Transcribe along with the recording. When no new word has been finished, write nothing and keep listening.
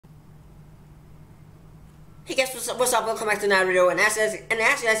Hey guys, what's up? Welcome back to another video. And as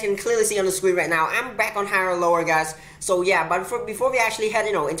you guys can clearly see on the screen right now, I'm back on higher or lower, guys. So yeah, but before we actually head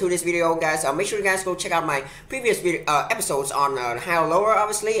into this video, guys, make sure you guys go check out my previous video episodes on higher or lower,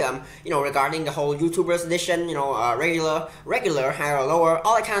 obviously. Regarding the whole YouTubers edition, regular higher or lower,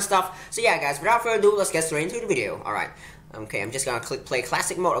 all that kind of stuff. So yeah, guys, without further ado, let's get straight into the video. All right. Okay, I'm just gonna click play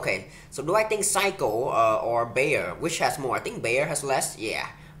classic mode. Okay, so do I think Psycho or Bayer, which has more? I think Bayer has less. Yeah.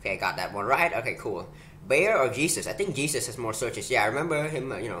 Okay, I got that one right. Okay, cool. Bayer or Jesus? I think Jesus has more searches. Yeah, I remember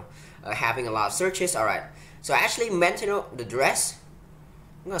him, having a lot of searches. All right. So I actually meant, the dress.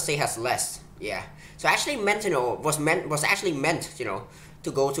 I'm gonna say has less. Yeah. So I actually meant, was actually meant,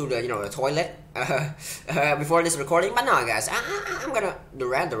 to go to the, the toilet before this recording. But no, guys, I'm gonna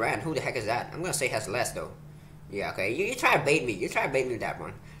Duran. Who the heck is that? I'm gonna say has less though. Yeah. Okay. You try to bait me. You try to bait me with that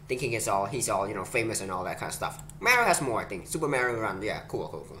one, thinking he's all famous and all that kind of stuff. Mario has more, I think. Super Mario Run. Yeah.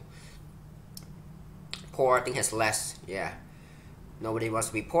 Cool. Poor, I think has less. Yeah. Nobody wants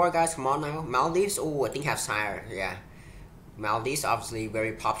to be poor, guys. Come on now. Maldives. Oh, I think has higher. Yeah. Maldives, obviously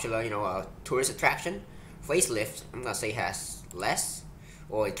very popular. Tourist attraction. Facelift, I'm gonna say has less.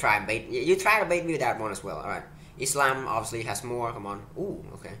 Or you try to bait me with that one as well. All right. Islam obviously has more. Come on. Ooh,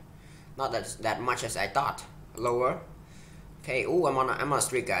 okay. Not that much as I thought. Lower. Okay, ooh, I'm on a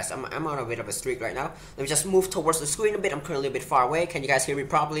streak, guys. I'm on a bit of a streak right now. Let me just move towards the screen a bit. I'm currently a bit far away. Can you guys hear me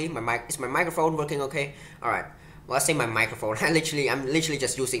properly? Is my microphone working okay? All right. Well, I say my microphone. I'm literally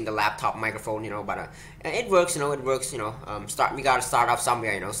just using the laptop microphone, but it works, it works, we gotta start off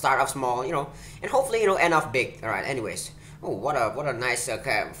somewhere, start off small, and hopefully, end off big. All right. Anyways. Oh, what a nice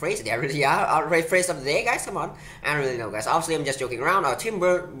phrase there. Really, yeah. Outright phrase of the day, guys. Come on. I don't really know, guys. Obviously, I'm just joking around. Tim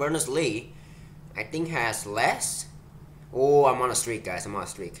Berners-Lee, I think has less. Oh, I'm on a streak, guys. I'm on a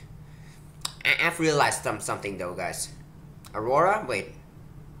streak. I've realized something though, guys. Aurora, wait.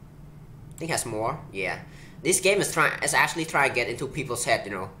 I think has more. Yeah. This game is actually trying to get into people's head,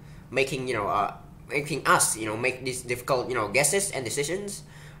 making making us, make these difficult, guesses and decisions.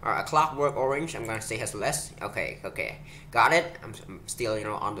 A Clockwork Orange, I'm gonna say has less. Okay. Got it. I'm still,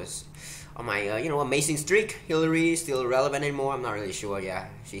 on my amazing streak. Hillary is still relevant anymore. I'm not really sure. Yeah,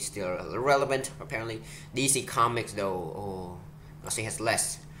 she's still relevant apparently. DC Comics though, oh, I say has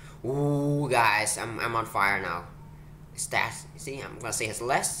less. Ooh, guys, I'm on fire now. Stats, see, I'm gonna say has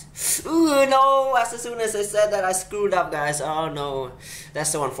less. Ooh, no, as soon as I said that, I screwed up, guys. Oh no,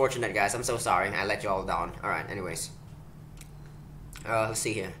 that's so unfortunate, guys. I'm so sorry. I let you all down. All right, anyways. Let's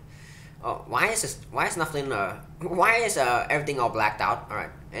see here. Oh, why is nothing, why is everything all blacked out? All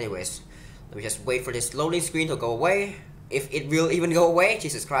right, anyways. Let me just wait for this loading screen to go away. If it will even go away,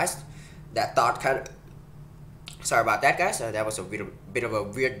 Jesus Christ. That thought kind of... Sorry about that, guys. That was a bit of a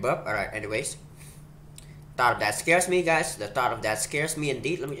weird burp. Alright, anyways. Thought of that scares me, guys. The thought of that scares me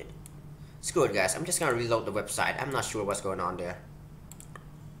indeed. Let me... Screw it, guys. I'm just gonna reload the website. I'm not sure what's going on there.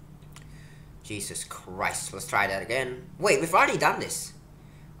 Jesus Christ. Let's try that again. Wait, we've already done this.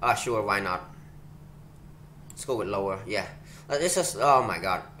 Sure, why not? Let's go with lower. Yeah. This is... Oh my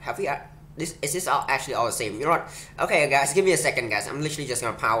god. Have we... Is this actually all the same? You know what? Okay, guys, give me a second, guys. I'm literally just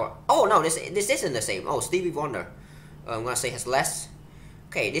gonna power. Oh no, this isn't the same. Oh, Stevie Wonder. I'm gonna say has less.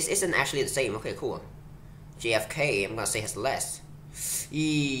 Okay, this isn't actually the same. Okay, cool. JFK, I'm gonna say has less.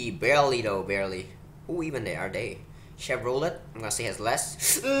 Barely though, barely. Who even are they? Chevrolet, I'm gonna say has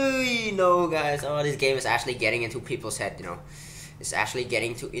less. No, guys. Oh, this game is actually getting into people's head. It's actually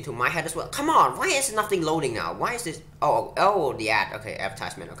getting into my head as well. Come on, why is nothing loading now? Why is this? Oh, the ad. Okay,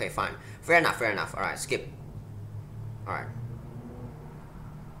 advertisement. Okay, fine. Fair enough. All right, skip. All right.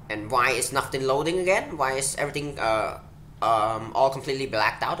 And why is nothing loading again? Why is everything all completely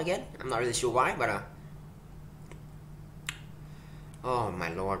blacked out again? I'm not really sure why, but oh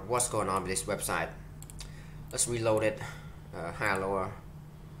my lord, what's going on with this website? Let's reload it. Higher, lower.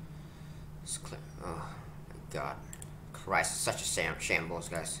 Oh my god. Christ, such a shambles,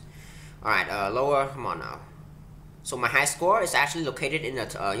 guys. Alright, lower, come on now. So my high score is actually located in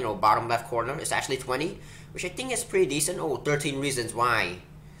the bottom left corner. It's actually 20, which I think is pretty decent. Oh, 13 reasons why.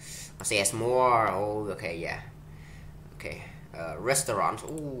 I say it's more. Oh, okay, yeah. Okay, restaurants.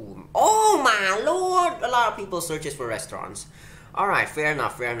 Ooh. Oh my lord, a lot of people searches for restaurants. Alright, fair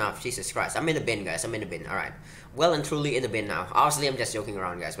enough. Jesus Christ, I'm in the bin, guys. I'm in the bin. Alright, well and truly in the bin now. Obviously, I'm just joking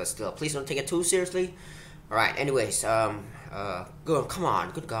around, guys, but still, please don't take it too seriously. Alright, anyways, good, come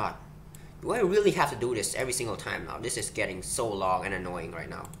on, good god. Do I really have to do this every single time now? This is getting so long and annoying right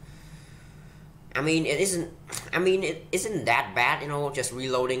now. I mean, it isn't that bad, just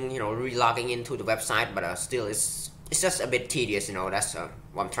reloading, relogging into the website, but still, it's just a bit tedious, that's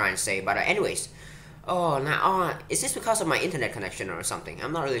what I'm trying to say. But anyways, oh, now, is this because of my internet connection or something?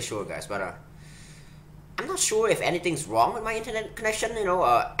 I'm not really sure, guys, but I'm not sure if anything's wrong with my internet connection,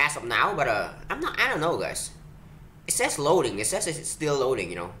 as of now, but I don't know, guys. It says loading. It says it's still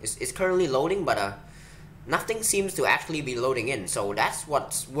loading. It's currently loading, but nothing seems to actually be loading in. So that's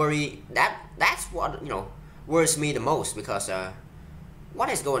what's that's what worries me the most, because what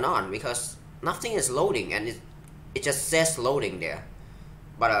is going on? Because nothing is loading, and it just says loading there,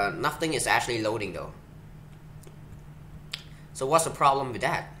 but nothing is actually loading though. So what's the problem with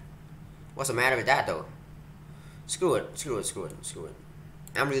that? What's the matter with that though? Screw it.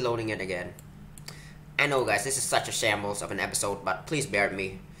 I'm reloading it again. I know, guys, this is such a shambles of an episode, but please bear with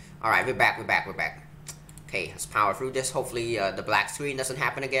me. Alright, we're back. Okay, let's power through this. Hopefully the black screen doesn't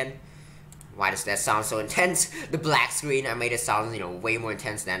happen again. Why does that sound so intense? The black screen, I made it sound, way more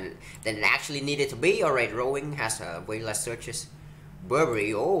intense than it actually needed to be. Alright, Rowing has way less searches.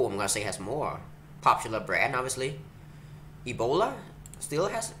 Burberry, oh, I'm gonna say has more. Popular brand, obviously. Ebola still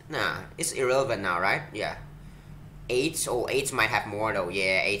has, nah, it's irrelevant now, right? Yeah. AIDS, oh, AIDS might have more though.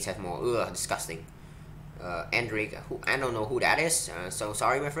 Yeah, AIDS has more. Ugh, disgusting. Endrick, I don't know who that is. So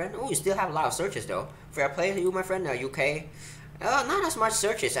sorry, my friend. Oh, you still have a lot of searches though. Fair play to you, my friend. UK, not as much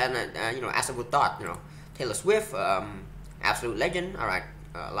searches as as I would thought. Taylor Swift, absolute legend. All right,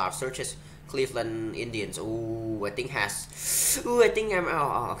 a lot of searches. Cleveland Indians. Ooh, I think has. Ooh, I think I'm.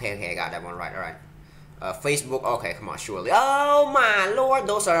 Oh, okay, I got that one right. All right. Facebook. Okay, come on, surely. Oh my lord,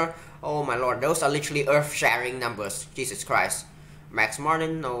 those are. Oh my lord, those are literally earth-shattering numbers. Jesus Christ. Max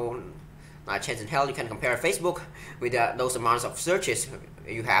Martin, no. Not a chance in hell you can compare Facebook with those amounts of searches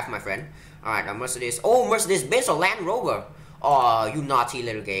you have, my friend. Alright, Mercedes. Oh, Mercedes-Benz or Land Rover. Oh, you naughty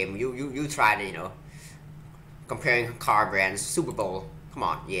little game. You tried it, comparing car brands. Super Bowl. Come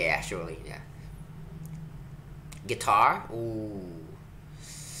on. Yeah, surely. Yeah. Guitar. Ooh.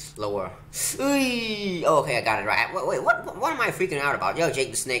 Lower. Okay, I got it right. Wait, what am I freaking out about? Yo, Jake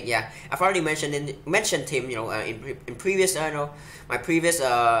the Snake. Yeah, I've already mentioned him. In previous, my previous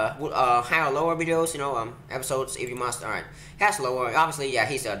higher or lower videos. Episodes. If you must. All right, he has lower. Obviously, yeah,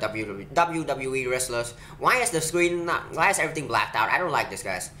 he's a WWE wrestler. Why is the screen not? Why is everything blacked out? I don't like this,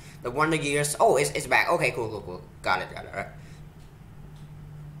 guys. The Wonder Years. Oh, it's back. Okay, cool. Got it. All right.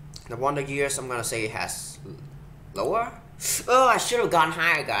 The Wonder Years. I'm gonna say it has lower. Oh, I should have gone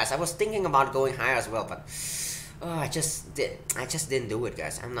higher, guys. I was thinking about going higher as well, but I just didn't do it,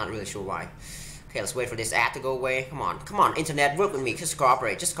 guys. I'm not really sure why. Okay, let's wait for this ad to go away. Come on, internet, work with me. Just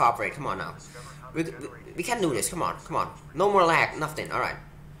cooperate. Come on now. We can do this. Come on. No more lag. Nothing. All right.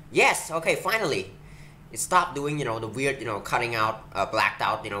 Yes. Okay. Finally, it stopped doing the weird cutting out, blacked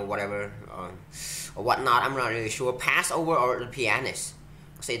out whatever or whatnot. I'm not really sure. Passover or the Pianist.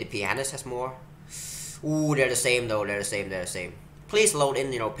 I'll say the Pianist has more. Ooh, they're the same though. They're the same. Please load in,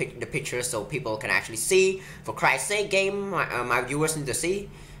 the pictures so people can actually see. For Christ's sake, game, my viewers need to see.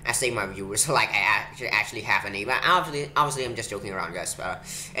 I say my viewers, like I actually have any. But obviously, I'm just joking around, guys.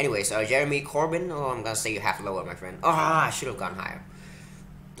 Anyways, Jeremy Corbyn. Oh, I'm gonna say you have lower, my friend. Oh, I should have gone higher.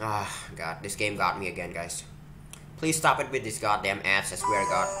 Ah, God, this game got me again, guys. Please stop it with these goddamn ads. I swear to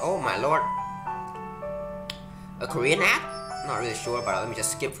God. Oh my lord. A Korean ad? Not really sure, but let me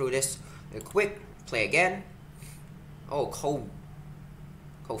just skip through this real quick. Play again. Oh, Cole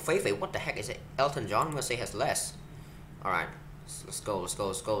Feifei, what the heck is it? Elton John, I'm gonna say has less. Alright, let's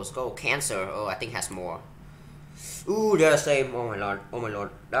go. Cancer, oh, I think has more. Ooh, they're the same. Oh my lord,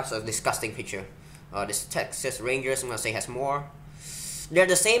 that's a disgusting picture. This Texas Rangers, I'm gonna say has more. They're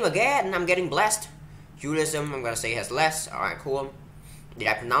the same again, I'm getting blessed. Judaism, I'm gonna say has less. Alright, cool. Did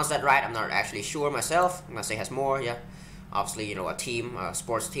I pronounce that right? I'm not actually sure myself. I'm gonna say has more, yeah. Obviously, a team,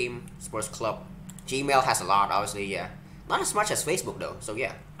 sports team, sports club. Gmail has a lot, obviously, yeah. Not as much as Facebook, though, so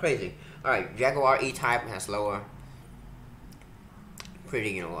yeah. Crazy. Alright, Jaguar E-Type has lower.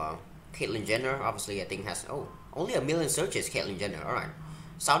 Pretty, Caitlyn Jenner, obviously, I think has, only 1 million searches, Caitlyn Jenner, alright.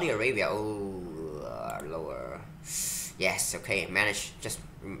 Saudi Arabia, lower. Yes, okay, just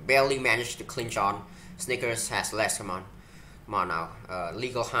barely managed to clinch on. Snickers has less, come on now.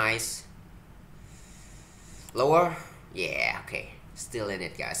 Legal Highs. Lower. Yeah, okay. Still in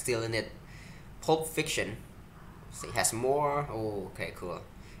it, guys. Still in it. Pulp Fiction. So it has more. Oh, okay, cool.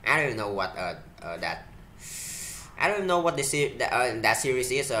 I don't even know what that. I don't know what that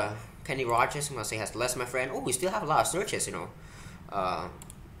series is. Kenny Rogers, I'm gonna say has less, my friend. Oh, we still have a lot of searches,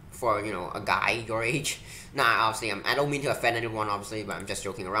 for a guy your age. Nah, obviously, I don't mean to offend anyone, obviously, but I'm just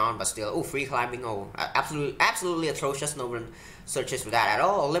joking around. But still, oh, free climbing. Oh, absolutely atrocious. No one searches for that at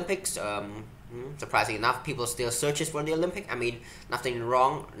all. Olympics. Surprising enough, people still searches for the Olympic. I mean, nothing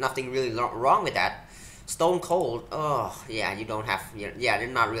really wrong with that. Stone Cold, oh yeah, you don't have, yeah, they're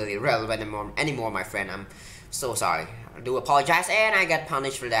not really relevant anymore, my friend. I'm so sorry. I do apologize, and I got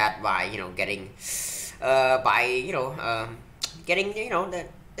punished for that by getting by getting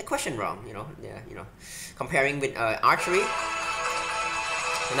the question wrong. Comparing with archery,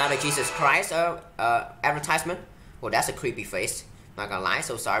 another Jesus Christ advertisement. Well, that's a creepy face. Not gonna lie.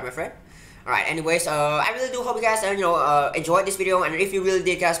 So sorry, my friend. Alright, anyways, I really do hope you guys enjoyed this video, and if you really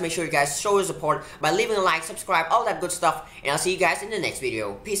did, guys, make sure you guys show your support by leaving a like, subscribe, all that good stuff, and I'll see you guys in the next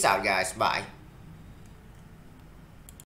video. Peace out, guys. Bye.